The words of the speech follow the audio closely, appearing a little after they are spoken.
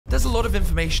There's a lot of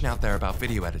information out there about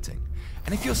video editing,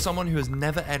 and if you're someone who has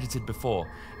never edited before,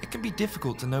 it can be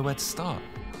difficult to know where to start.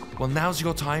 Well, now's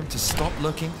your time to stop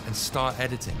looking and start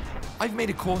editing. I've made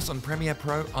a course on Premiere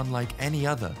Pro unlike any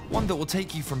other, one that will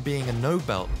take you from being a no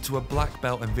belt to a black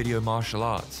belt in video martial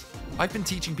arts. I've been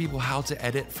teaching people how to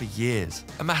edit for years,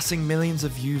 amassing millions of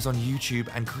views on YouTube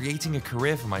and creating a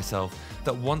career for myself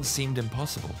that once seemed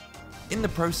impossible. In the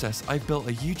process, I've built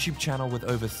a YouTube channel with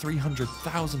over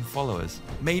 300,000 followers,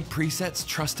 made presets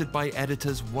trusted by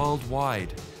editors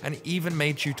worldwide, and even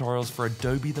made tutorials for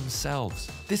Adobe themselves.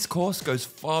 This course goes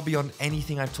far beyond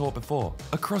anything I've taught before.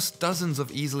 Across dozens of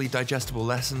easily digestible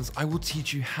lessons, I will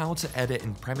teach you how to edit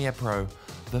in Premiere Pro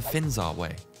the Finzar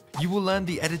way. You will learn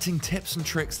the editing tips and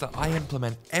tricks that I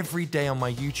implement every day on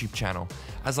my YouTube channel,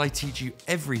 as I teach you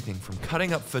everything from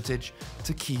cutting up footage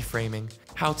to keyframing,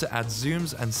 how to add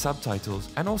zooms and subtitles,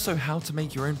 and also how to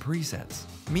make your own presets.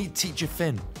 Meet Teacher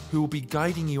Finn, who will be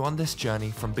guiding you on this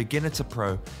journey from beginner to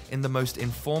pro in the most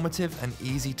informative and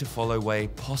easy to follow way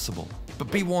possible.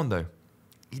 But be warned though,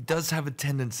 he does have a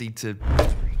tendency to...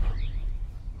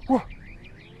 Whoa.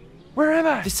 Where am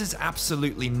I? This is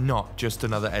absolutely not just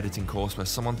another editing course where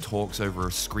someone talks over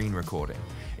a screen recording.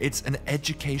 It's an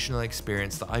educational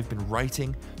experience that I've been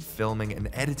writing, filming, and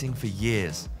editing for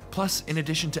years. Plus, in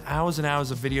addition to hours and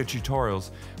hours of video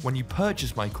tutorials, when you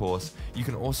purchase my course, you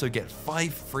can also get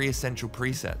 5 free essential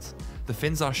presets, the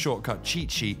Finzar shortcut cheat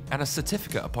sheet, and a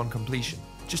certificate upon completion.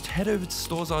 Just head over to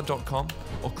Storezar.com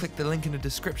or click the link in the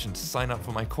description to sign up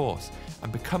for my course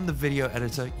and become the video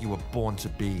editor you were born to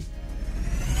be.